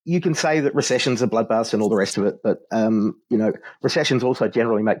you can say that recessions are bloodbaths and all the rest of it, but recessions also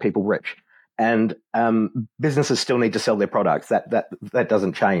generally make people rich, and businesses still need to sell their products. That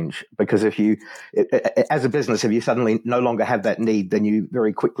doesn't change, because as a business, if you suddenly no longer have that need, then you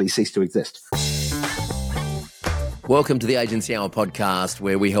very quickly cease to exist. Welcome to the Agency Hour podcast,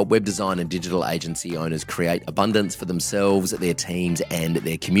 where we help web design and digital agency owners create abundance for themselves, their teams, and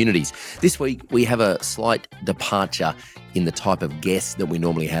their communities. This week, we have a slight departure in the type of guests that we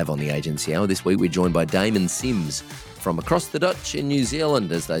normally have on the Agency Hour. This week, we're joined by Damon Sims from across the Dutch in New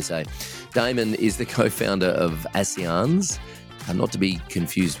Zealand, as they say. Damon is the co-founder of ASEAN's, not to be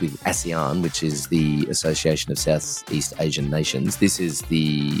confused with ASEAN, which is the Association of Southeast Asian Nations. This is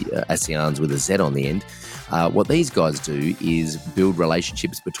the ASEAN's with a Z on the end. What these guys do is build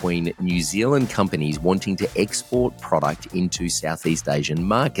relationships between New Zealand companies wanting to export product into Southeast Asian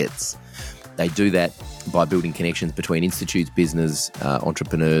markets. They do that by building connections between institutes, business,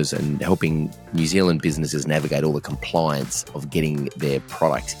 entrepreneurs, and helping New Zealand businesses navigate all the compliance of getting their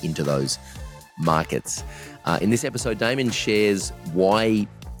product into those markets. In this episode, Damon shares why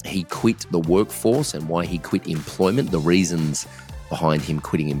he quit the workforce and why he quit employment, the reasons behind him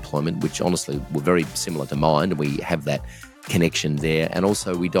quitting employment, which honestly were very similar to mine, and we have that connection there. And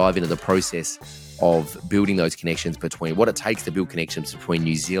also we dive into the process of building those connections between what it takes to build connections between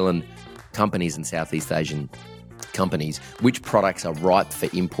New Zealand companies and Southeast Asian companies, which products are ripe for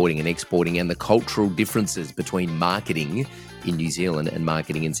importing and exporting, and the cultural differences between marketing in New Zealand and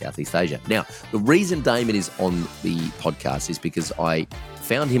marketing in Southeast Asia. Now, the reason Damon is on the podcast is because I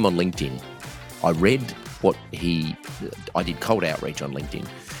found him on LinkedIn. I did cold outreach on LinkedIn,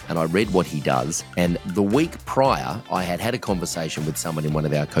 and I read what he does. And the week prior, I had a conversation with someone in one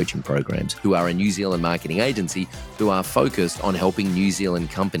of our coaching programs who are a New Zealand marketing agency who are focused on helping New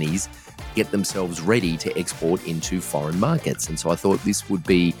Zealand companies get themselves ready to export into foreign markets. And so I thought this would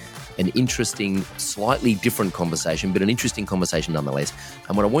be an interesting, slightly different conversation, but an interesting conversation nonetheless.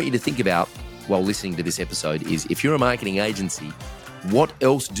 And what I want you to think about while listening to this episode is, if you're a marketing agency, what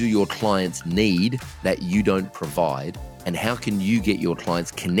else do your clients need that you don't provide? And how can you get your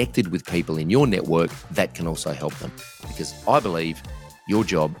clients connected with people in your network that can also help them? Because I believe your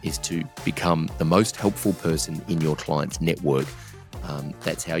job is to become the most helpful person in your client's network.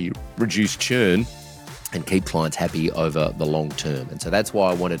 That's how you reduce churn and keep clients happy over the long term. And so that's why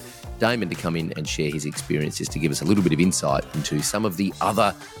I wanted Damon to come in and share his experiences to give us a little bit of insight into some of the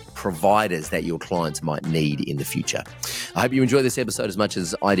other providers that your clients might need in the future. I hope you enjoy this episode as much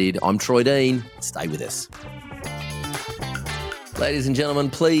as I did. I'm Troy Dean. Stay with us. Ladies and gentlemen,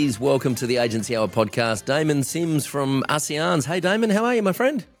 please welcome to the Agency Hour podcast, Damon Sims from ASEAN's. Hey, Damon, how are you, my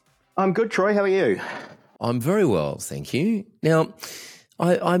friend? I'm good, Troy. How are you? I'm very well, thank you. Now,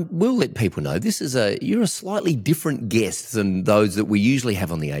 I will let people know you're a slightly different guest than those that we usually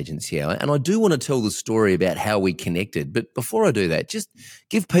have on the Agency Hour, and I do want to tell the story about how we connected. But before I do that, just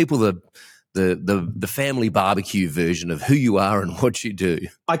give people the family barbecue version of who you are and what you do.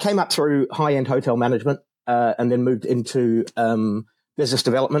 I came up through high-end hotel management and then moved into business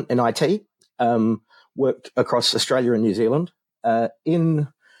development in IT. Worked across Australia and New Zealand. In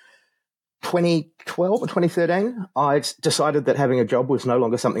 2012 or 2013, I decided that having a job was no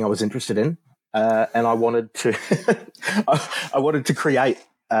longer something I was interested in, and I wanted to I wanted to create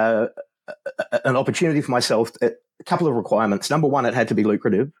an opportunity for myself. A couple of requirements. Number one, it had to be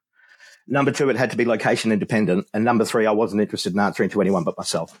lucrative. Number two, it had to be location independent. And number three, I wasn't interested in answering to anyone but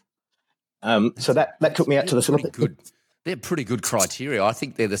myself. So that took me out to the Philippines. They're pretty good criteria. I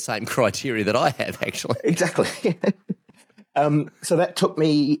think they're the same criteria that I have, actually. Exactly. So that took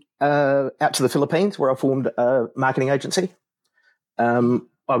me out to the Philippines, where I formed a marketing agency. I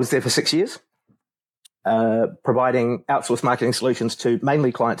was there for 6 years, providing outsourced marketing solutions to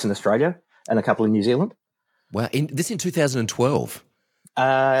mainly clients in Australia and a couple in New Zealand. Wow. This in 2012?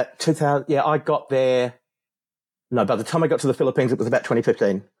 I got there. No, by the time I got to the Philippines, it was about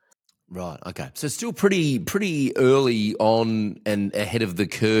 2015. Right. Okay. So still pretty early on and ahead of the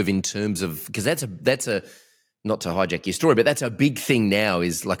curve in terms of, because that's a not to hijack your story, but that's a big thing now,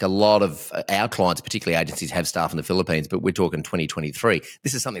 is like a lot of our clients, particularly agencies, have staff in the Philippines, but we're talking 2023.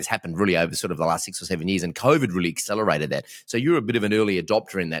 This is something that's happened really over sort of the last 6 or 7 years, and COVID really accelerated that. So you're a bit of an early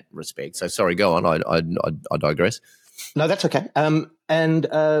adopter in that respect. So sorry, go on. I digress. No, that's okay. And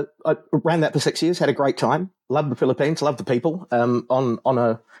I ran that for 6 years, had a great time, loved the Philippines, loved the people. On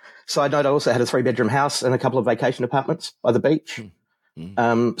a side note, I also had a 3-bedroom house and a couple of vacation apartments by the beach.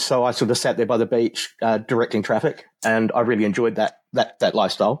 So I sort of sat there by the beach, directing traffic, and I really enjoyed that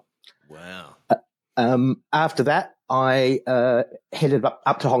lifestyle. Wow. After that, I headed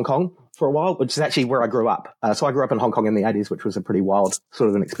up to Hong Kong for a while, which is actually where I grew up. So I grew up in Hong Kong in the 80s, which was a pretty wild sort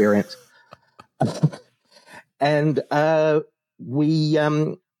of an experience. And we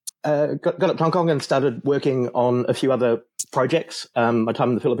got up to Hong Kong and started working on a few other projects. My time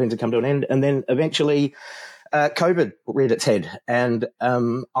in the Philippines had come to an end. And then eventually COVID reared its head. And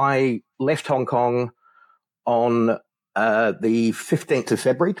I left Hong Kong on the 15th of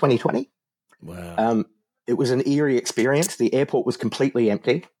February, 2020. Wow. It was an eerie experience. The airport was completely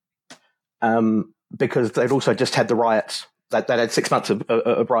empty because they'd also just had the riots. They had 6 months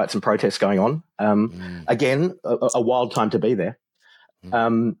of riots and protests going on. Again, a wild time to be there.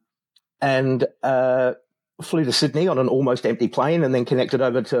 And flew to Sydney on an almost empty plane and then connected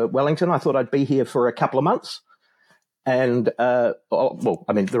over to Wellington. I thought I'd be here for a couple of months. And,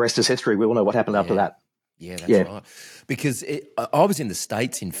 the rest is history. We all know what happened after that. Yeah, that's right. Because I was in the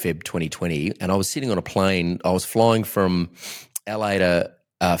States in Feb 2020 and I was sitting on a plane. I was flying from LA to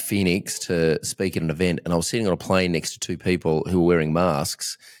Phoenix to speak at an event, and I was sitting on a plane next to two people who were wearing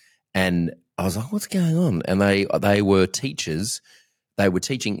masks, and I was like, what's going on? And they were teachers. They were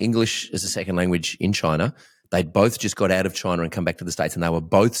teaching English as a second language in China. They'd both just got out of China and come back to the States, and they were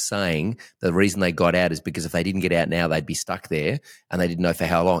both saying the reason they got out is because if they didn't get out now, they'd be stuck there, and they didn't know for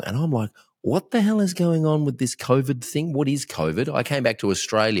how long. And I'm like, what the hell is going on with this COVID thing? What is COVID? I came back to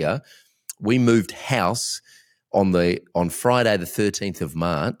Australia. We moved house on Friday the 13th of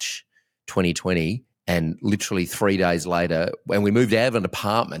March, 2020, and literally 3 days later, when we moved out of an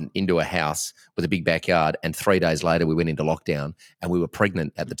apartment into a house with a big backyard, and 3 days later we went into lockdown, and we were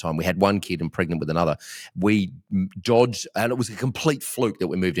pregnant at the time. We had one kid and pregnant with another. We dodged, and it was a complete fluke that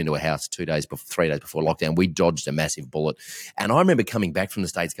we moved into a house 3 days before lockdown. We dodged a massive bullet. And I remember coming back from the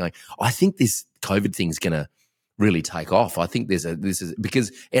States going, I think this COVID thing's going to really take off. I think this is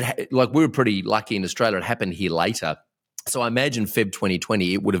because we were pretty lucky in Australia. It happened here later. So I imagine Feb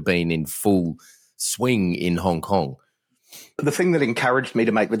 2020, it would have been in full swing in Hong Kong. The thing that encouraged me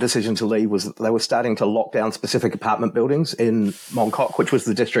to make the decision to leave was that they were starting to lock down specific apartment buildings in Mong Kok, which was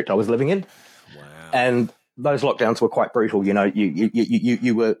the district I was living in. Wow. And those lockdowns were quite brutal. You know,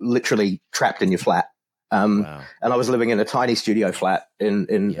 you were literally trapped in your flat. Wow. And I was living in a tiny studio flat in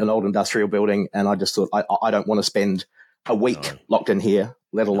an old industrial building. And I just thought, I don't want to spend a week locked in here,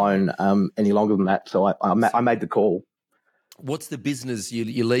 let alone any longer than that. So I made the call. What's the business?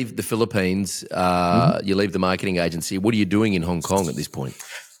 You leave the Philippines, you leave the marketing agency. What are you doing in Hong Kong at this point?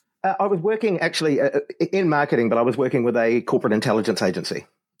 I was working actually in marketing, but I was working with a corporate intelligence agency.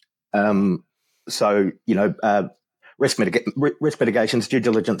 So, risk mitigations, due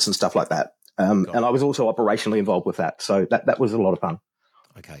diligence and stuff like that. And I was also operationally involved with that. So that was a lot of fun.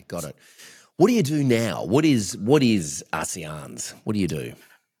 Okay, got it. What do you do now? What is ASEAN's? What do you do?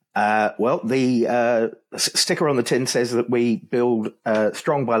 The sticker on the tin says that we build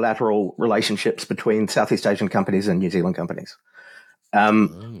strong bilateral relationships between Southeast Asian companies and New Zealand companies.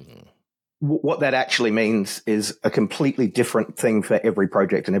 What that actually means is a completely different thing for every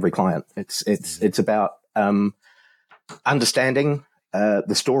project and every client. It's about understanding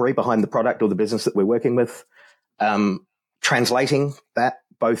the story behind the product or the business that we're working with, translating that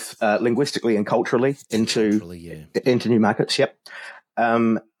both linguistically and culturally into new markets. Yep.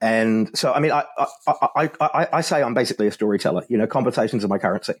 And so, I mean, I say I'm basically a storyteller. Conversations are my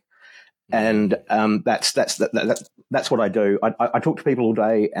currency, and that's what I do. I talk to people all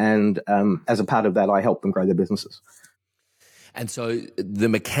day, and as a part of that, I help them grow their businesses. And so, the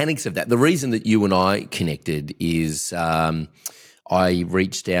mechanics of that, the reason that you and I connected is I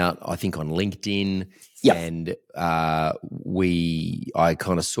reached out, I think, on LinkedIn. Yep. And I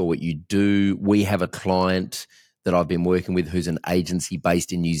kind of saw what you do. We have a client that I've been working with who's an agency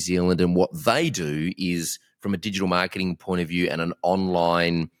based in New Zealand, and what they do is, from a digital marketing point of view and an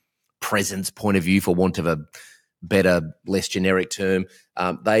online presence point of view, for want of a better, less generic term,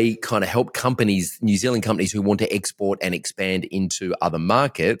 they kind of help companies, New Zealand companies who want to export and expand into other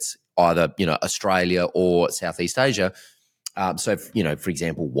markets, either Australia or Southeast Asia. So, for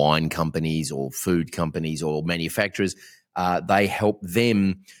example, wine companies or food companies or manufacturers, they help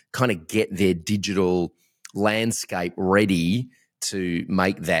them kind of get their digital landscape ready to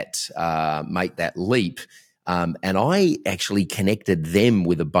make that leap. And I actually connected them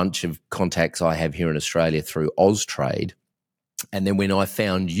with a bunch of contacts I have here in Australia through Austrade. And then when I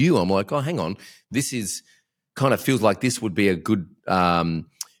found you, I'm like, oh, hang on, this is kind of feels like this would be a good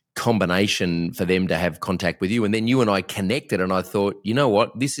combination for them to have contact with you. And then you and I connected, and I thought, you know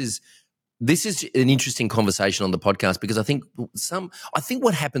what, this is an interesting conversation on the podcast, because I think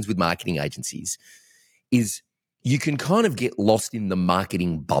what happens with marketing agencies is you can kind of get lost in the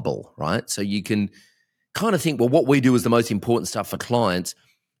marketing bubble, right? So you can kind of think, well, what we do is the most important stuff for clients,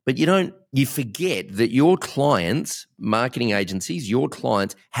 But you forget that your clients, marketing agencies, your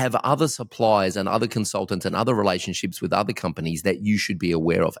clients have other suppliers and other consultants and other relationships with other companies that you should be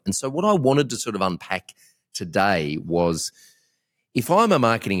aware of. And so what I wanted to sort of unpack today was, if I'm a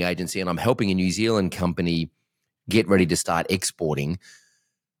marketing agency and I'm helping a New Zealand company get ready to start exporting,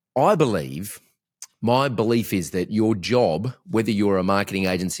 my belief is that your job, whether you're a marketing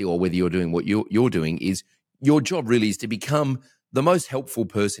agency or whether you're doing what you're doing, is your job really is to become the most helpful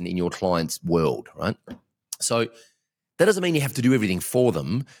person in your client's world, right? So that doesn't mean you have to do everything for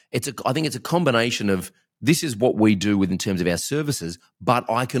them. I think it's a combination of, this is what we do in terms of our services, but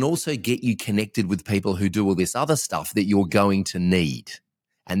I can also get you connected with people who do all this other stuff that you're going to need.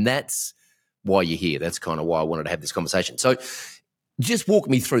 And that's why you're here. That's kind of why I wanted to have this conversation. So just walk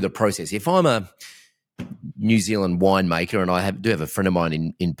me through the process. If I'm a New Zealand winemaker, and I do have a friend of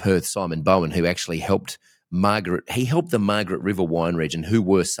mine in Perth, Simon Bowen, who actually helped the Margaret River wine region, who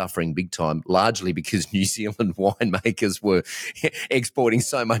were suffering big time, largely because New Zealand winemakers were exporting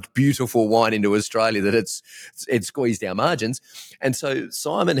so much beautiful wine into Australia that it squeezed our margins. And so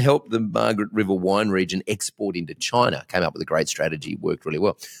Simon helped the Margaret River wine region export into China, came up with a great strategy, worked really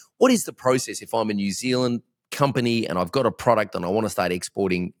well. What is the process if I'm a New Zealand company and I've got a product and I want to start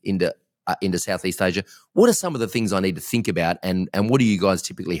exporting into Southeast Asia? What are some of the things I need to think about, and what do you guys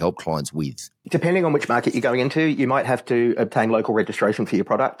typically help clients with? Depending on which market you're going into, you might have to obtain local registration for your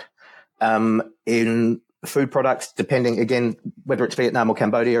product. In food products, depending, again, whether it's Vietnam or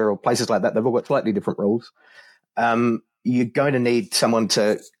Cambodia or places like that, they've all got slightly different rules. You're going to need someone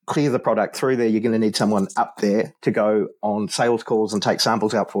to clear the product through there. You're going to need someone up there to go on sales calls and take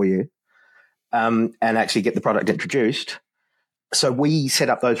samples out for you, and actually get the product introduced. So we set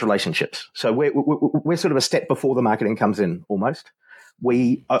up those relationships. So we're sort of a step before the marketing comes in, almost.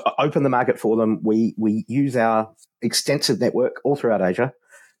 We open the market for them. We use our extensive network all throughout Asia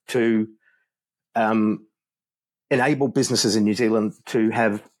to enable businesses in New Zealand to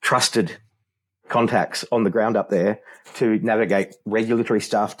have trusted contacts on the ground up there to navigate regulatory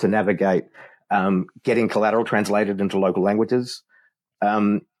stuff, to navigate getting collateral translated into local languages.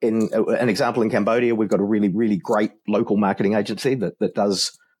 In an example, in Cambodia, we've got a really, really great local marketing agency that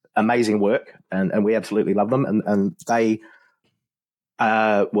does amazing work, and we absolutely love them. And they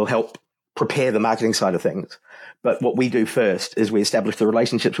will help prepare the marketing side of things. But what we do first is we establish the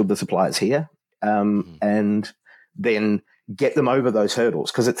relationships with the suppliers here, and then get them over those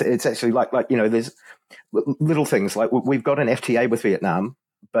hurdles. Because it's actually like there's little things like we've got an FTA with Vietnam,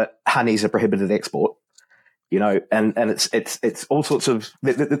 but honey's a prohibited export. And it's all sorts of,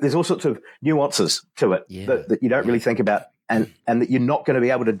 there's all sorts of nuances to it that you don't really think about, and that you're not going to be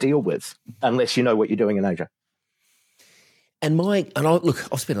able to deal with unless you know what you're doing in Asia.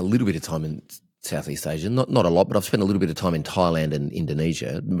 I've spent a little bit of time in Southeast Asia, not a lot, but I've spent a little bit of time in Thailand and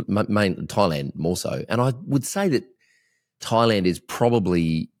Indonesia, Thailand more so. And I would say that Thailand is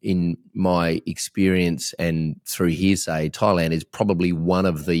probably, in my experience and through hearsay, Thailand is probably one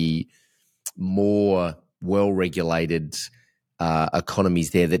of the more well-regulated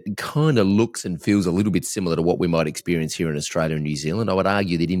economies there that kind of looks and feels a little bit similar to what we might experience here in Australia and New Zealand. I would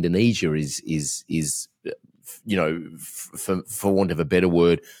argue that Indonesia is for want of a better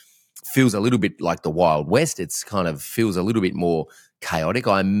word, feels a little bit like the Wild West. It's kind of feels a little bit more chaotic.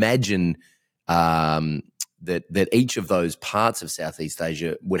 I imagine that each of those parts of Southeast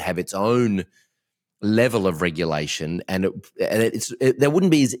Asia would have its own level of regulation, and there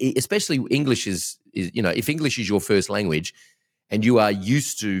wouldn't be especially English is if English is your first language and you are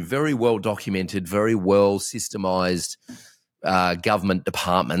used to very well documented, very well systemized government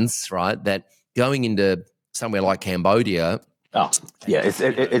departments, right? That going into somewhere like Cambodia,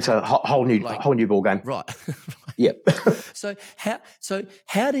 it's a whole new ball game, right? Yeah. So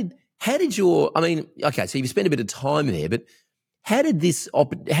how did your? I mean, okay, so you spent a bit of time there, but how did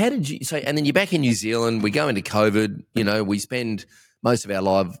you, so, and then you're back in New Zealand, we go into COVID, we spend most of our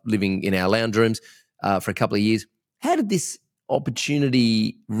life living in our lounge rooms for a couple of years. How did this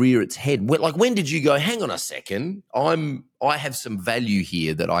opportunity rear its head? When did you go, hang on a second, I have some value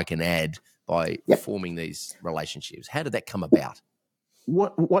here that I can add by forming these relationships? How did that come about?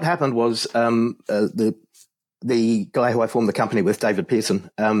 What happened was the guy who I formed the company with, David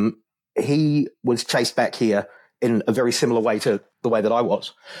Pearson, he was chased back here in a very similar way to the way that I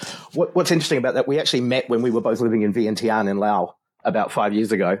was. What's interesting about that, we actually met when we were both living in Vientiane in Laos about 5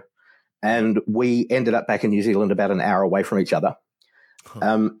 years ago, and we ended up back in New Zealand about an hour away from each other.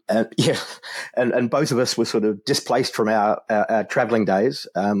 And both of us were sort of displaced from our traveling days,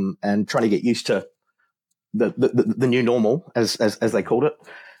 and trying to get used to the new normal, as they called it.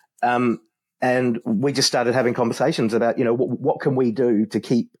 and we just started having conversations about, what can we do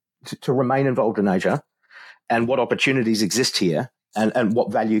to remain involved in Asia, and what opportunities exist here, and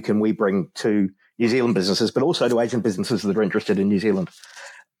what value can we bring to New Zealand businesses, but also to Asian businesses that are interested in New Zealand.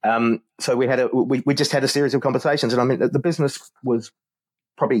 So we just had a series of conversations, and I mean, the business was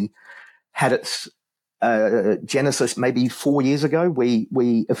probably had its genesis maybe 4 years ago.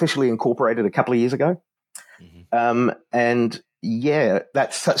 We officially incorporated a couple of years ago. And yeah,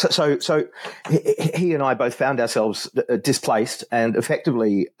 that's so he and I both found ourselves displaced, and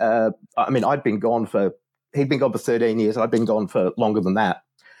effectively, he'd been gone for 13 years. I'd been gone for longer than that.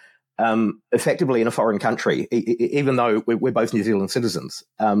 Effectively in a foreign country, even though we're both New Zealand citizens.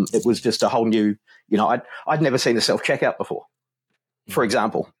 It was just a whole new, I'd never seen a self-checkout before, for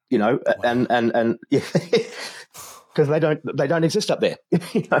example, wow. and because they don't exist up there,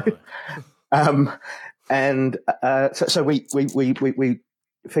 So we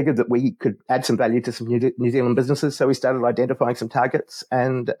figured that we could add some value to some New Zealand businesses. So we started identifying some targets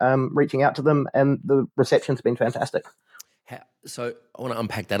and reaching out to them, and the reception's been fantastic. So I want to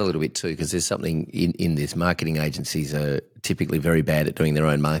unpack that a little bit too, because there's something in this. Marketing agencies are typically very bad at doing their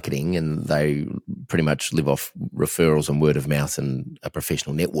own marketing, and they pretty much live off referrals and word of mouth and a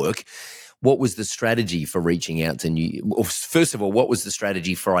professional network. What was the strategy for reaching out to first of all, what was the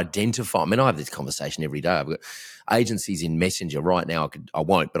strategy for identifying? I mean, I have this conversation every day. I've got agencies in Messenger right now. I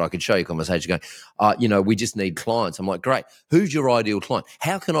won't, but I could show you a conversation going, we just need clients. I'm like, great. Who's your ideal client?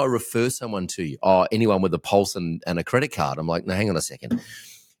 How can I refer someone to you? Anyone with a pulse and a credit card. I'm like, no, hang on a second.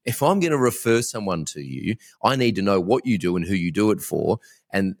 If I'm going to refer someone to you, I need to know what you do and who you do it for.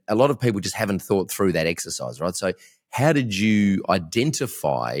 And a lot of people just haven't thought through that exercise, right? So how did you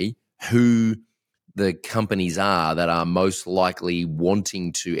identify who the companies are that are most likely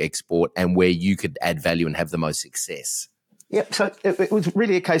wanting to export and where you could add value and have the most success? Yeah, so it was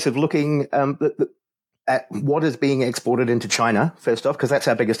really a case of looking at what is being exported into China, first off, because that's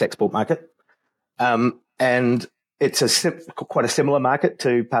our biggest export market. And it's quite a similar market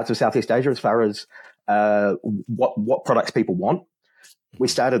to parts of Southeast Asia as far as what products people want. We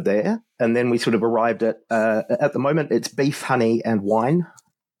started there, and then we sort of arrived at the moment, it's beef, honey, and wine.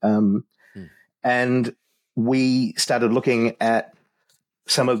 And we started looking at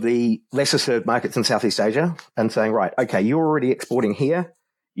some of the lesser served markets in Southeast Asia and saying, right, okay, you're already exporting here.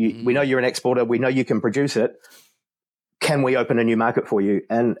 We know you're an exporter. We know you can produce it. Can we open a new market for you?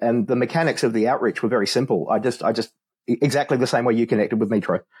 And the mechanics of the outreach were very simple. I just exactly the same way you connected with me,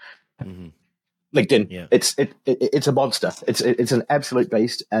 Troy. Mm-hmm. LinkedIn. Yeah. It's a monster. It's an absolute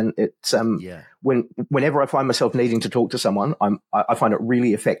beast. And it's, whenever I find myself needing to talk to someone, I find it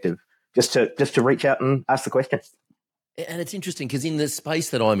really effective just to reach out and ask the question. And it's interesting because in the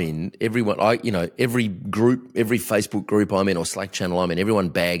space that I'm in, everyone, every group, every Facebook group I'm in or Slack channel I'm in, everyone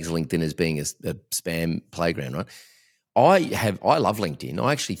bags LinkedIn as being a spam playground, right? I love LinkedIn.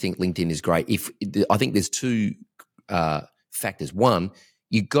 I actually think LinkedIn is great. I think there's two factors. One,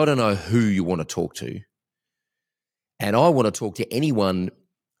 you got to know who you want to talk to. And I want to talk to anyone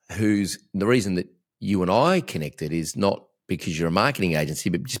the reason that you and I connected is not because you're a marketing agency,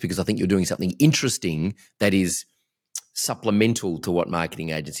 but just because I think you're doing something interesting that is supplemental to what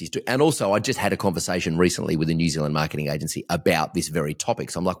marketing agencies do. And also I just had a conversation recently with a New Zealand marketing agency about this very topic.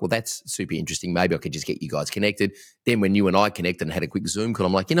 So I'm like, well, that's super interesting. Maybe I could just get you guys connected. Then when you and I connected and had a quick Zoom call,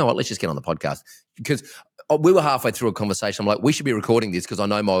 I'm like, you know what, let's just get on the podcast. Because we were halfway through a conversation. I'm like, we should be recording this because I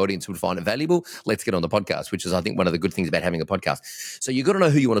know my audience would find it valuable. Let's get on the podcast, which is, I think, one of the good things about having a podcast. So you've got to know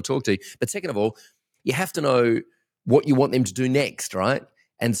who you want to talk to. But second of all, you have to know what you want them to do next, right?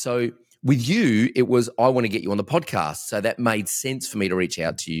 And so with you, it was, I want to get you on the podcast. So that made sense for me to reach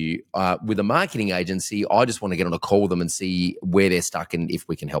out to you. With a marketing agency, I just want to get on a call with them and see where they're stuck and if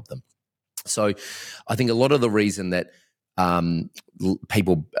we can help them. So I think a lot of the reason that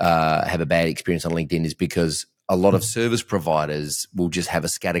people have a bad experience on LinkedIn is because a lot of service providers will just have a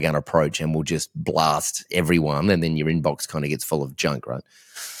scattergun approach and will just blast everyone, and then your inbox kind of gets full of junk, right?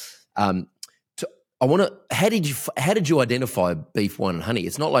 How did you identify beef, wine, and honey?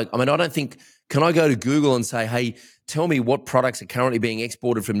 It's not like, I don't think, can I go to Google and say, hey, tell me what products are currently being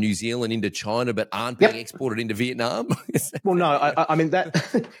exported from New Zealand into China but aren't being exported into Vietnam? Well, no, I mean that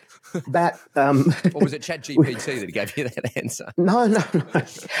or was it ChatGPT that gave you that answer? No.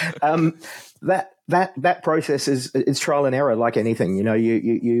 That process is trial and error, like anything. You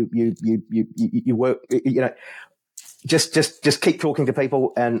work. Just keep talking to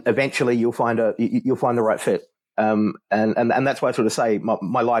people, and eventually you'll find the right fit. And that's why I sort of say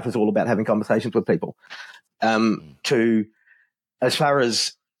my life is all about having conversations with people. As far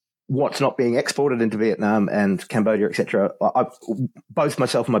as what's not being exported into Vietnam and Cambodia, etc. Both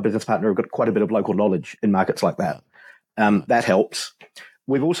myself and my business partner have got quite a bit of local knowledge in markets like that. That helps.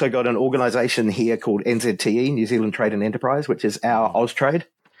 We've also got an organisation here called NZTE, New Zealand Trade and Enterprise, which is our Austrade.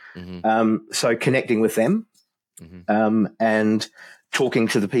 So connecting with them and talking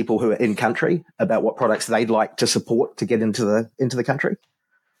to the people who are in country about what products they'd like to support to get into the country.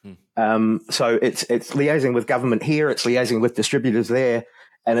 So it's liaising with government here, it's liaising with distributors there,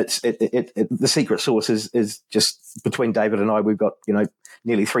 and the secret sauce is just between David and I. We've got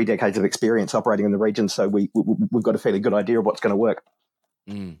nearly 3 decades of experience operating in the region, so we've got a fairly good idea of what's going to work.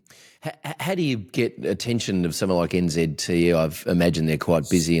 How do you get attention of someone like NZT? I've imagined they're quite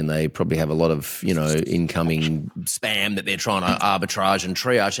busy and they probably have a lot of incoming spam that they're trying to arbitrage and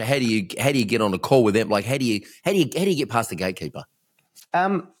triage. So how do you get on a call with them? Like how do you get past the gatekeeper?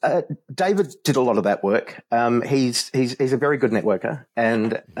 David did a lot of that work. He's a very good networker,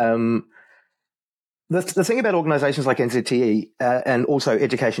 and the thing about organisations like NZTE and also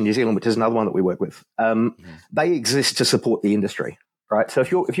Education New Zealand, which is another one that we work with, they exist to support the industry, right? So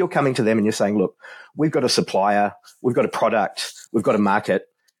if you're coming to them and you're saying, look, we've got a supplier, we've got a product, we've got a market,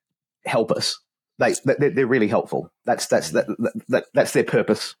 help us. They're really helpful. That's their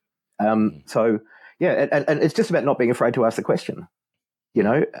purpose. So yeah, and it's just about not being afraid to ask the question.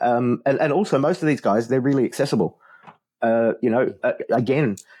 And also most of these guys, they're really accessible.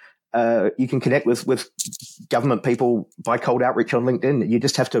 Again, you can connect with government people by cold outreach on LinkedIn. You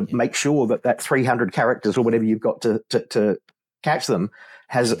just have to make sure that 300 characters or whatever you've got to catch them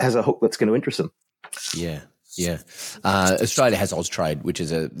has a hook that's going to interest them. Yeah. Yeah. Australia has Austrade, which is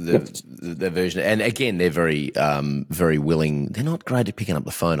the version. And again, they're very, very willing. They're not great at picking up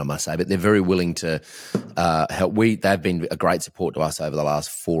the phone, I must say, but they're very willing to help. They've been a great support to us over the last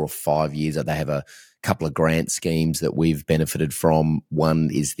 4 or 5 years. They have a couple of grant schemes that we've benefited from. One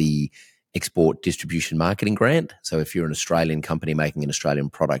is the Export Distribution Marketing Grant. So if you're an Australian company making an Australian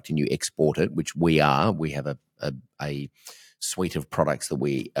product and you export it, which we have a suite of products that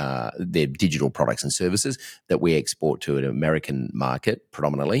they're digital products and services that we export to an American market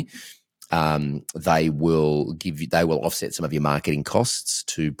predominantly. They will offset some of your marketing costs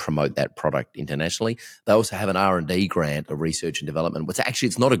to promote that product internationally. They also have an R&D grant, a research and development.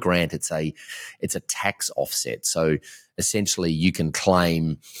 It's not a grant; it's a tax offset. So essentially, you can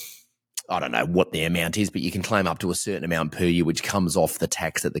claim, I don't know what the amount is, but you can claim up to a certain amount per year, which comes off the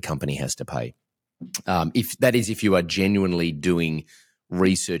tax that the company has to pay. If you are genuinely doing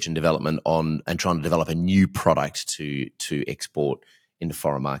research and development on and trying to develop a new product to export into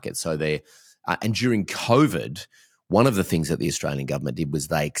foreign markets. So and during COVID, one of the things that the Australian government did was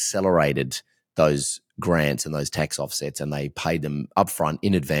they accelerated those grants and those tax offsets, and they paid them upfront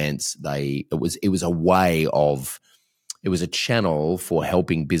in advance. It was a channel for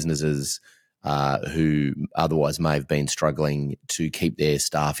helping businesses who otherwise may have been struggling to keep their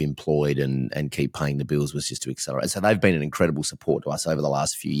staff employed and keep paying the bills, was just to accelerate. So they've been an incredible support to us over the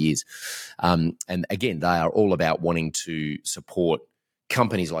last few years. And again, they are all about wanting to support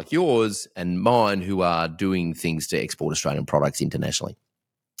companies like yours and mine who are doing things to export Australian products internationally.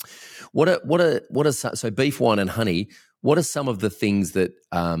 So beef, wine, and honey, what are some of the things that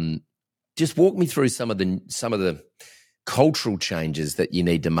just walk me through some of the cultural changes that you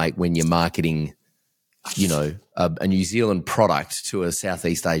need to make when you're marketing, a New Zealand product to a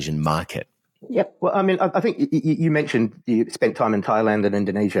Southeast Asian market? Yeah, well, I mean, I think you mentioned you spent time in Thailand and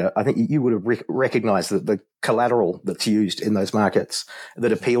Indonesia. I think you would have recognized that the collateral that's used in those markets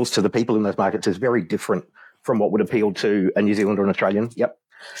that appeals to the people in those markets is very different from what would appeal to a New Zealander or an Australian. Yep.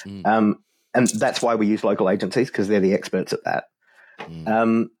 And that's why we use local agencies, because they're the experts at that.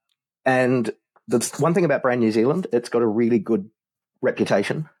 And the one thing about Brand New Zealand, it's got a really good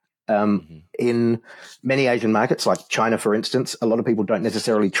reputation. In many Asian markets, like China, for instance, a lot of people don't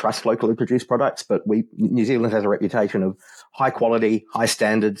necessarily trust locally produced products, but New Zealand has a reputation of high quality, high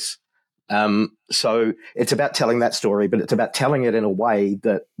standards. So it's about telling that story, but it's about telling it in a way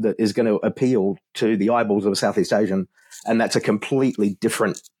that is going to appeal to the eyeballs of a Southeast Asian. And that's a completely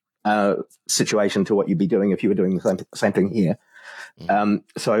different situation to what you'd be doing if you were doing the same thing here.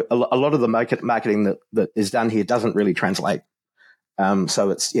 So a lot of the marketing that is done here doesn't really translate. So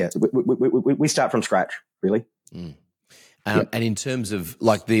it's, we start from scratch, really. And in terms of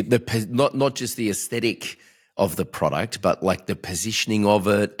like not just the aesthetic of the product, but like the positioning of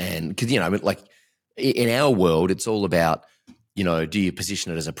it, and because like in our world, it's all about do you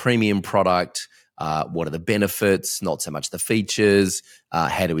position it as a premium product? What are the benefits? Not so much the features.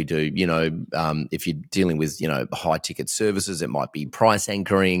 How do we do? If you're dealing with high ticket services, it might be price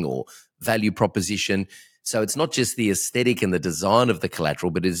anchoring or value proposition. So it's not just the aesthetic and the design of the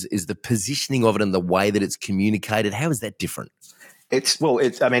collateral, but is the positioning of it and the way that it's communicated. How is that different?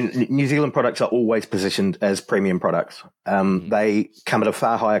 I mean, New Zealand products are always positioned as premium products. They come at a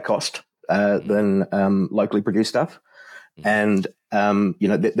far higher cost than locally produced stuff. And,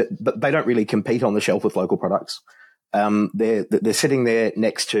 but they don't really compete on the shelf with local products. They're sitting there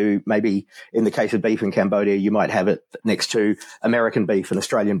next to, maybe in the case of beef in Cambodia, you might have it next to American beef and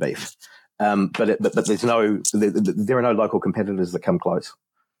Australian beef. But there are no local competitors that come close.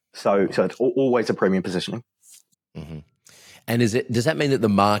 So it's always a premium positioning. Mm-hmm. And does that mean that the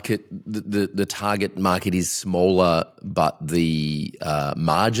market, the target market is smaller, but the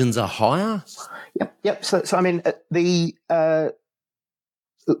margins are higher? Yep. So I mean,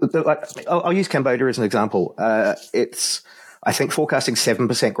 I'll use Cambodia as an example. It's, I think, forecasting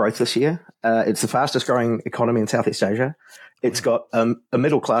 7% growth this year. It's the fastest growing economy in Southeast Asia. It's got a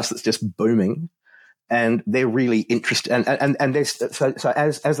middle class that's just booming, and they're really interested. And there's, so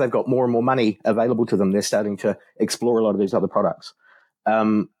as they've got more and more money available to them, they're starting to explore a lot of these other products.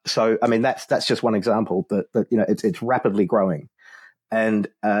 So I mean, that's just one example that it's rapidly growing, and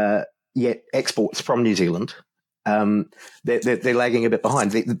yet exports from New Zealand, they're lagging a bit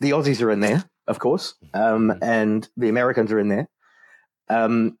behind. The Aussies are in there, of course, and the Americans are in there,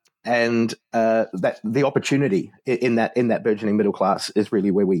 and that the opportunity in that burgeoning middle class is really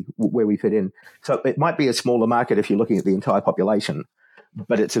where we fit in. So it might be a smaller market if you're looking at the entire population,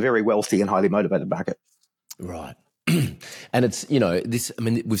 but it's a very wealthy and highly motivated market. Right. And it's, this, I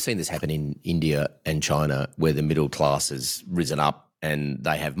mean, we've seen this happen in India and China, where the middle class has risen up and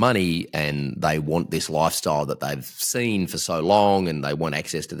they have money and they want this lifestyle that they've seen for so long, and they want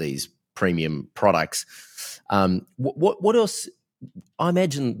access to these premium products. What else? I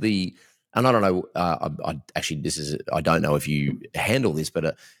imagine and I don't know, I don't know if you handle this,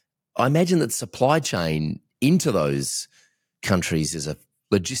 but I imagine that supply chain into those countries is a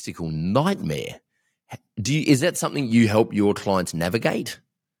logistical nightmare. Is that something you help your clients navigate?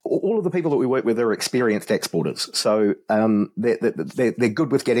 All of the people that we work with are experienced exporters. So they're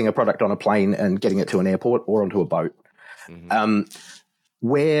good with getting a product on a plane and getting it to an airport or onto a boat. Mm-hmm.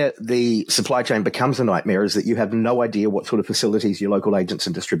 Where the supply chain becomes a nightmare is that you have no idea what sort of facilities your local agents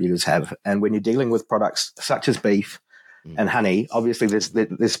and distributors have. And when you're dealing with products such as beef and honey, obviously there's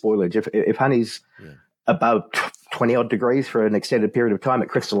spoilage. If honey's above 20 odd degrees for an extended period of time, it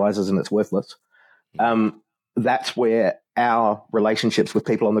crystallizes and it's worthless. That's where our relationships with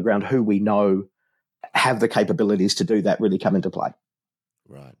people on the ground who we know have the capabilities to do that really come into play.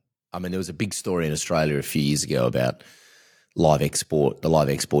 Right. I mean, there was a big story in Australia a few years ago about the live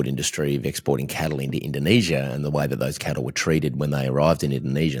export industry of exporting cattle into Indonesia, and the way that those cattle were treated when they arrived in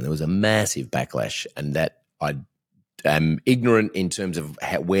Indonesia. And there was a massive backlash, and that I am ignorant in terms of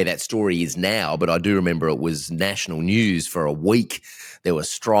where that story is now, but I do remember it was national news for a week. There were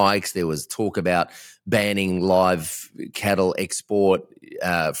strikes. There was talk about banning live cattle export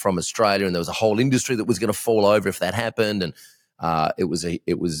from Australia, and there was a whole industry that was going to fall over if that happened. And it was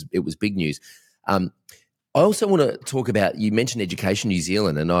big news. I also want to talk about, you mentioned Education New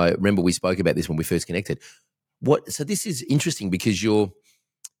Zealand, and I remember we spoke about this when we first connected. So this is interesting because you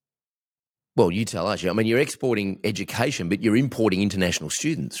tell us. I mean, you're exporting education, but you're importing international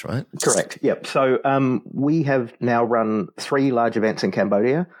students, right? Correct. Yep. So we have now run 3 large events in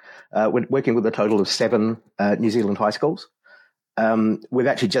Cambodia. We're working with a total of 7 New Zealand high schools. We've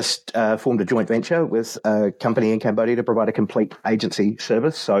actually just formed a joint venture with a company in Cambodia to provide a complete agency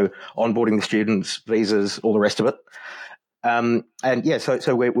service. So onboarding the students, visas, all the rest of it.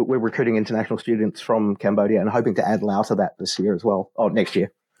 So we're recruiting international students from Cambodia and hoping to add Laos to that this year as well, or next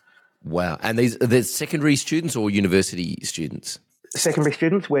year. Wow. And they're secondary students or university students? Secondary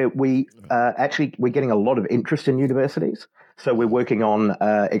students, where we're getting a lot of interest in universities. So we're working on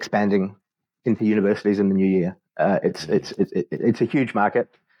expanding into universities in the new year. It's a huge market,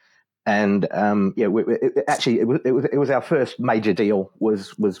 and it was our first major deal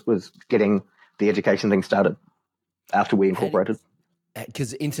was getting the education thing started after we incorporated.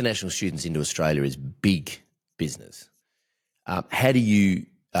 Because international students into Australia is big business. How do you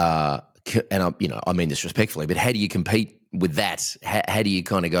I mean this respectfully, but how do you compete with that? How do you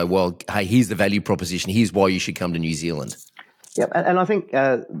kind of go, well, hey, here's the value proposition, here's why you should come to New Zealand? Yeah, and I think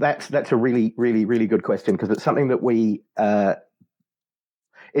that's a really, really, really good question, because it's something that we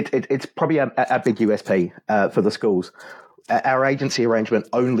it's probably a big USP for the schools. Our agency arrangement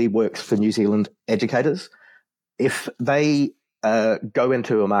only works for New Zealand educators. If they go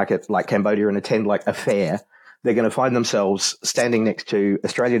into a market like Cambodia and attend like a fair, they're going to find themselves standing next to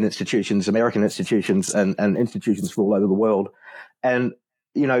Australian institutions, American institutions, and institutions from all over the world. And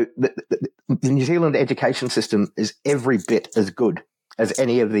the New Zealand education system is every bit as good as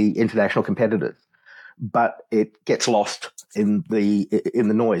any of the international competitors, but it gets lost in the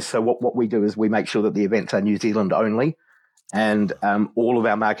noise. So what we do is we make sure that the events are New Zealand only, and all of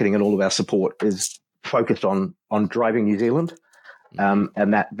our marketing and all of our support is focused on driving New Zealand,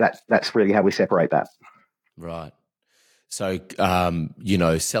 and that's really how we separate that. Right. So,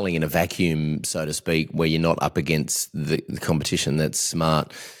 selling in a vacuum, so to speak, where you're not up against the competition, that's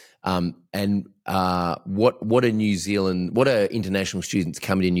smart. And what are international students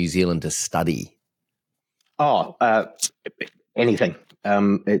coming to New Zealand to study? Anything.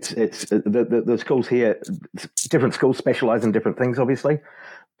 It's the schools here. Different schools specialize in different things, obviously,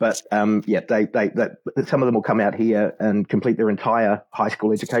 but they some of them will come out here and complete their entire high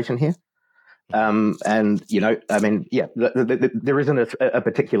school education here. There isn't a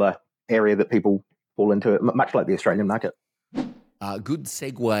particular area that people fall into, much like the Australian market. Good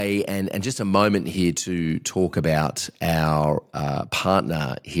segue, and just a moment here to talk about our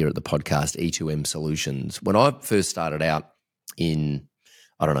partner here at the podcast, E2M Solutions. When I first started out in,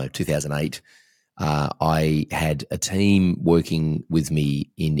 2008, I had a team working with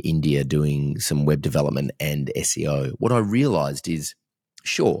me in India doing some web development and SEO. What I realized is,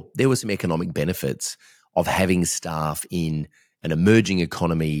 sure, there were some economic benefits of having staff in an emerging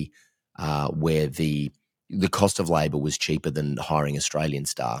economy where the cost of labour was cheaper than hiring Australian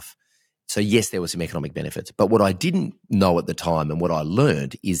staff. So yes, there were some economic benefits. But what I didn't know at the time and what I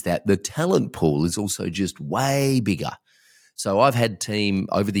learned is that the talent pool is also just way bigger. So I've had team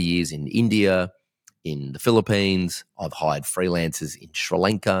over the years in India, in the Philippines. I've hired freelancers in Sri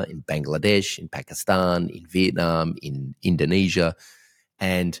Lanka, in Bangladesh, in Pakistan, in Vietnam, in Indonesia.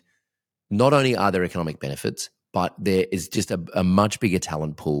 And not only are there economic benefits, but there is just a much bigger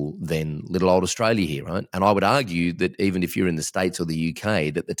talent pool than little old Australia here, right? And I would argue that even if you're in the States or the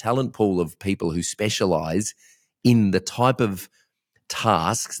UK, that the talent pool of people who specialise in the type of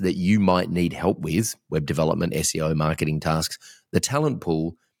tasks that you might need help with, web development, SEO, marketing tasks, the talent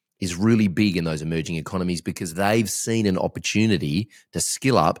pool is really big in those emerging economies because they've seen an opportunity to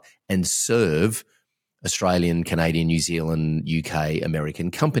skill up and serve Australian, Canadian, New Zealand, UK,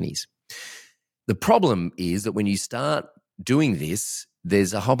 American companies. The problem is that when you start doing this,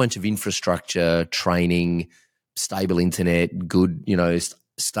 there's a whole bunch of infrastructure, training, stable internet, good,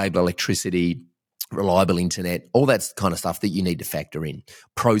 stable electricity, reliable internet, all that kind of stuff that you need to factor in.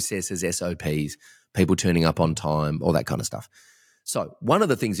 Processes, SOPs, people turning up on time, all that kind of stuff. So one of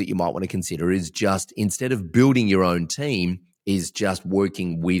the things that you might want to consider is just instead of building your own team, is just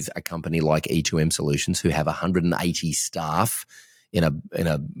working with a company like E2M Solutions who have 180 staff in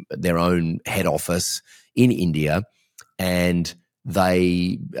their own head office in India, and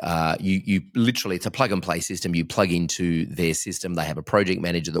they you literally, it's a plug and play system. You plug into their system. They have a project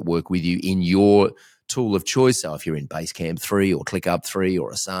manager that work with you in your tool of choice. So if you're in Basecamp 3 or ClickUp 3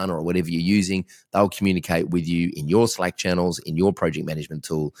 or Asana or whatever you're using, they'll communicate with you in your Slack channels, in your project management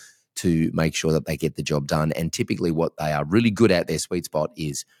tool to make sure that they get the job done. And typically what they are really good at, their sweet spot,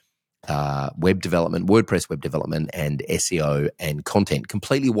 is web development, WordPress web development, and SEO and content,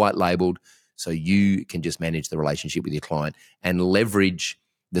 completely white labeled. So you can just manage the relationship with your client and leverage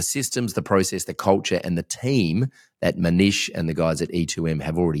the systems, the process, the culture, and the team that Manish and the guys at E2M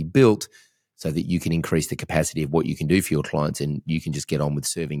have already built so that you can increase the capacity of what you can do for your clients, and you can just get on with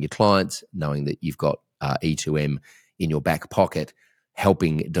serving your clients, knowing that you've got E2M in your back pocket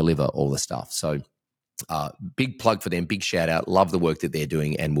helping deliver all the stuff. So big plug for them, big shout out. Love the work that they're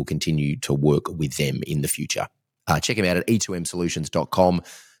doing, and we'll continue to work with them in the future. Check them out at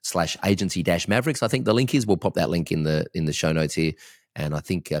e2msolutions.com/agency-mavericks. I think the link is, we'll pop that link in the show notes here. And I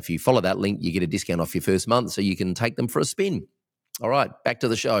think if you follow that link, you get a discount off your first month, so you can take them for a spin. All right, back to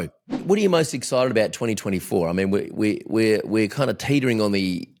the show. What are you most excited about 2024? I mean, we're kind of teetering on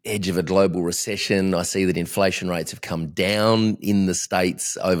the edge of a global recession. I see that inflation rates have come down in the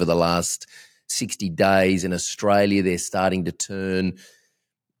States over the last 60 days. In Australia, they're starting to turn.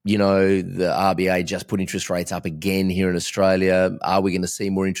 The RBA just put interest rates up again here in Australia. Are we going to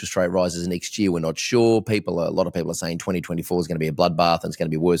see more interest rate rises next year? We're not sure. A lot of people are saying 2024 is going to be a bloodbath and it's going to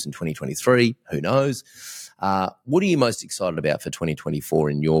be worse than 2023. Who knows? What are you most excited about for 2024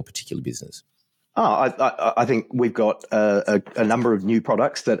 in your particular business? I think we've got a number of new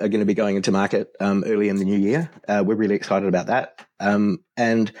products that are going to be going into market early in the new year. We're really excited about that.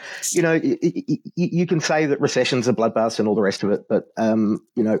 And, you can say that recessions are bloodbaths and all the rest of it, but,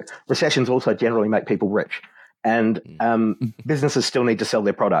 recessions also generally make people rich. And businesses still need to sell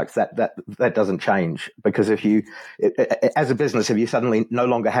their products. That doesn't change, because as a business, if you suddenly no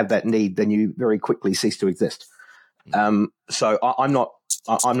longer have that need, then you very quickly cease to exist. So I'm not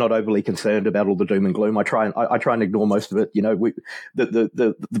I'm not overly concerned about all the doom and gloom. I try and ignore most of it. You know,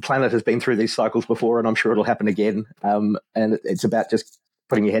 the planet has been through these cycles before, and I'm sure it'll happen again. And it's about just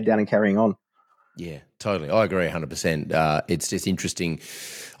putting your head down and carrying on. Yeah, totally. I agree 100%. It's just interesting.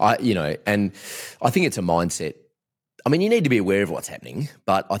 And I think it's a mindset. I mean, you need to be aware of what's happening,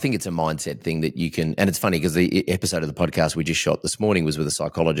 but I think it's a mindset thing that you can, and it's funny because the episode of the podcast we just shot this morning was with a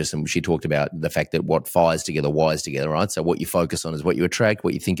psychologist, and she talked about the fact that what fires together wires together, right? So what you focus on is what you attract,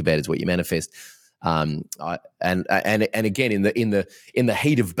 what you think about is what you manifest. And again, in the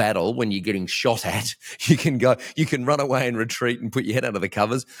heat of battle, when you're getting shot at, you can run away and retreat and put your head under the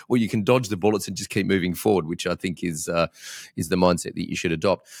covers, or you can dodge the bullets and just keep moving forward, which I think is the mindset that you should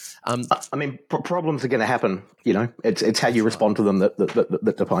adopt. I mean, problems are going to happen. You know, it's how you respond to them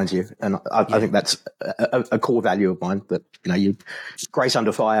that defines you, and I think that's a core value of mine. That you grace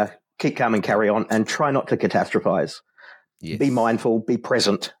under fire, keep calm and carry on, and try not to catastrophize. Yes. Be mindful, be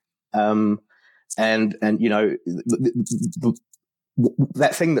present. And that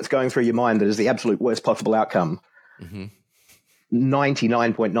thing that's going through your mind that is the absolute worst possible outcome,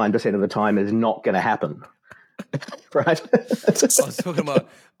 99.9% of the time is not going to happen. Right?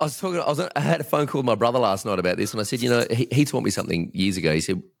 I had a phone call with my brother last night about this, and I said, he taught me something years ago. He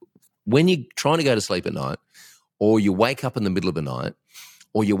said, when you're trying to go to sleep at night, or you wake up in the middle of the night,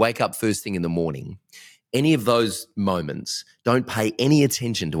 or you wake up first thing in the morning, any of those moments, don't pay any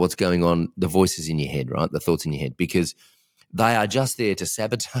attention to what's going on, the voices in your head, right? The thoughts in your head, because they are just there to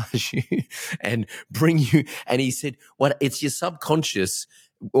sabotage you and bring you. And he said, it's your subconscious,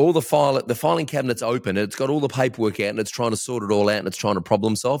 all the filing cabinet's open, and it's got all the paperwork out, and it's trying to sort it all out, and it's trying to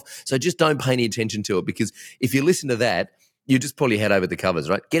problem solve. So just don't pay any attention to it, because if you listen to that, you just pull your head over the covers,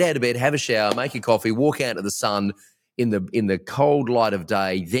 right? Get out of bed, have a shower, make a coffee, walk out into the sun, in the cold light of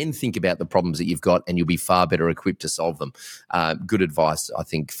day, then think about the problems that you've got, and you'll be far better equipped to solve them. Good advice, I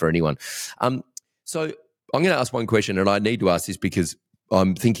think, for anyone. So I'm going to ask one question, and I need to ask this because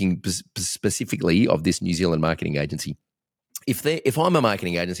I'm thinking specifically of this New Zealand marketing agency. If I'm a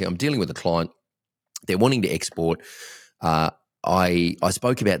marketing agency, I'm dealing with a client, they're wanting to export. I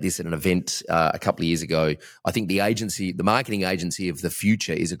spoke about this at an event a couple of years ago. I think the marketing agency of the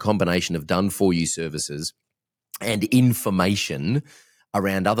future is a combination of done-for-you services and information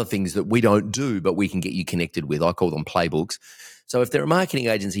around other things that we don't do, but we can get you connected with. I call them playbooks. So if they're a marketing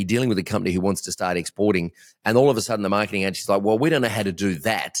agency dealing with a company who wants to start exporting, and all of a sudden the marketing agency is like, well, we don't know how to do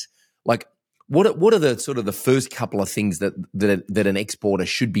that. Like, what are the sort of the first couple of things that an exporter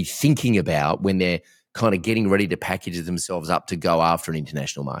should be thinking about when they're kind of getting ready to package themselves up to go after an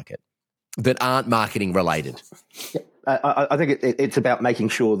international market that aren't marketing related? I think it's about making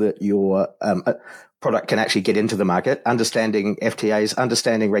sure that your product can actually get into the market, understanding FTAs,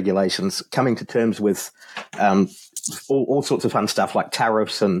 understanding regulations, coming to terms with all sorts of fun stuff like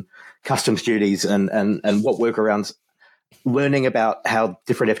tariffs and customs duties and what workarounds, learning about how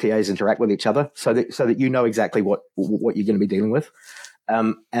different FTAs interact with each other so that you know exactly what you're going to be dealing with.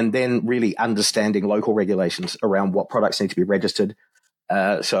 And then really understanding local regulations around what products need to be registered.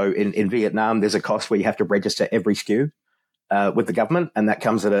 So in Vietnam, there's a cost where you have to register every SKU with the government, and that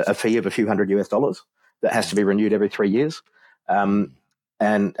comes at a fee of a few $100 that has to be renewed every 3 years. And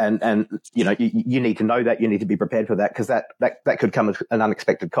you need to know that, you need to be prepared for that, because that could come at an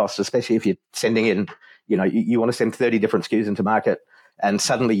unexpected cost, especially if you're sending in, you want to send 30 different SKUs into market, and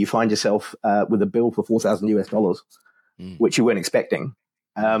suddenly you find yourself with a bill for $4,000, which you weren't expecting.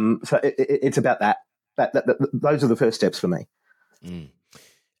 So it's about that. Those are the first steps for me. Mm.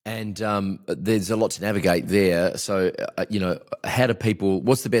 And there's a lot to navigate there. So,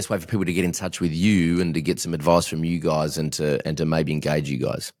 what's the best way for people to get in touch with you and to get some advice from you guys and to maybe engage you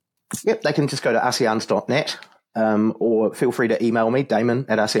guys? Yep, they can just go to ASEANS.net or feel free to email me, Damon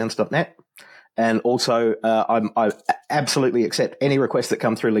at ASEANS.net. And also, I absolutely accept any requests that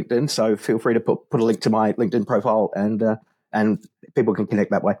come through LinkedIn. So feel free to put a link to my LinkedIn profile, and people can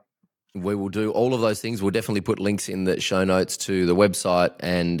connect that way. We will do all of those things. We'll definitely put links in the show notes to the website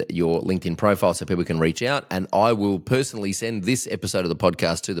and your LinkedIn profile so people can reach out. And I will personally send this episode of the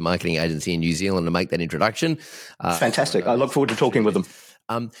podcast to the marketing agency in New Zealand to make that introduction. Fantastic. I look forward to talking with them.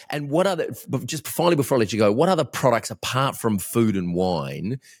 And just finally before I let you go, what other products apart from food and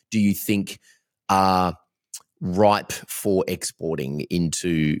wine do you think are ripe for exporting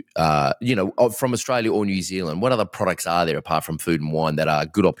into, from Australia or New Zealand? What other products are there apart from food and wine that are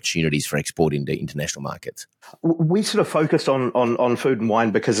good opportunities for export into international markets? We sort of focused on food and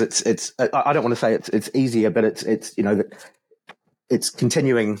wine because it's I don't want to say it's easier, but it's it's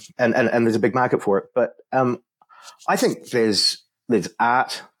continuing and there's a big market for it. But I think there's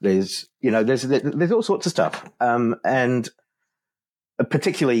art, there's all sorts of stuff, and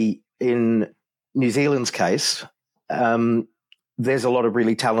particularly in New Zealand's case, there's a lot of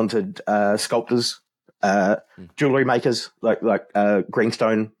really talented sculptors, jewellery makers like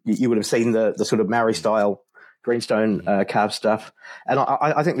greenstone. You would have seen the sort of Maori style greenstone carved stuff, and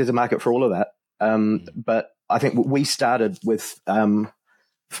I think there's a market for all of that. But I think we started with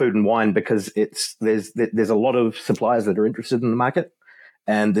food and wine because there's a lot of suppliers that are interested in the market,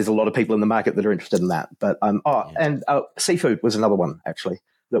 and there's a lot of people in the market that are interested in that. But seafood was another one actually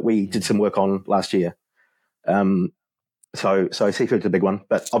that we did some work on last year. So seafood's a big one,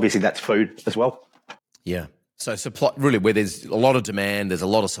 but obviously that's food as well. Yeah. So supply, really, where there's a lot of demand, there's a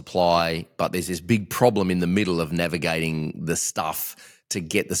lot of supply, but there's this big problem in the middle of navigating the stuff to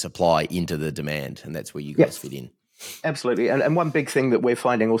get the supply into the demand, and that's where you guys fit in. Absolutely. And one big thing that we're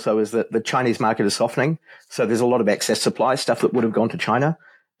finding also is that the Chinese market is softening. So there's a lot of excess supply. Stuff that would have gone to China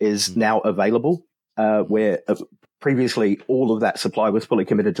is now available, where previously all of that supply was fully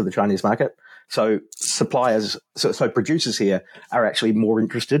committed to the Chinese market. So suppliers, so producers here are actually more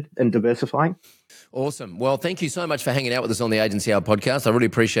interested in diversifying. Awesome. Well, thank you so much for hanging out with us on the Agency Hour podcast. I really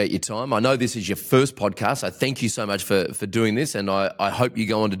appreciate your time. I know this is your first podcast, so thank you so much for doing this, and I hope you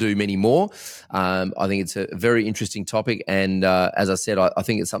go on to do many more. I think it's a very interesting topic, and as I said, I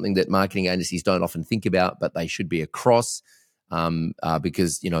think it's something that marketing agencies don't often think about, but they should be across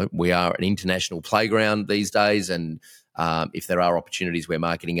because, we are an international playground these days, and if there are opportunities where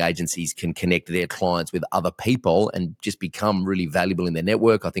marketing agencies can connect their clients with other people and just become really valuable in their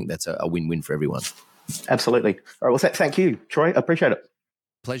network, I think that's a win-win for everyone. Absolutely. All right. Well, thank you, Troy. I appreciate it.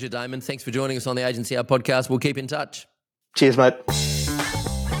 Pleasure, Damon. Thanks for joining us on the Agency Hour podcast. We'll keep in touch. Cheers, mate.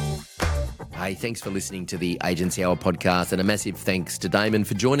 Hey, thanks for listening to the Agency Hour podcast, and a massive thanks to Damon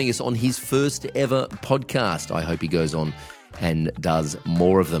for joining us on his first ever podcast. I hope he goes on and does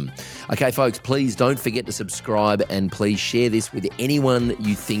more of them. Okay, folks, please don't forget to subscribe, and please share this with anyone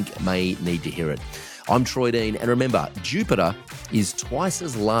you think may need to hear it. I'm Troy Dean, and remember, Jupiter is twice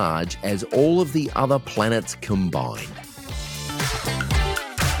as large as all of the other planets combined.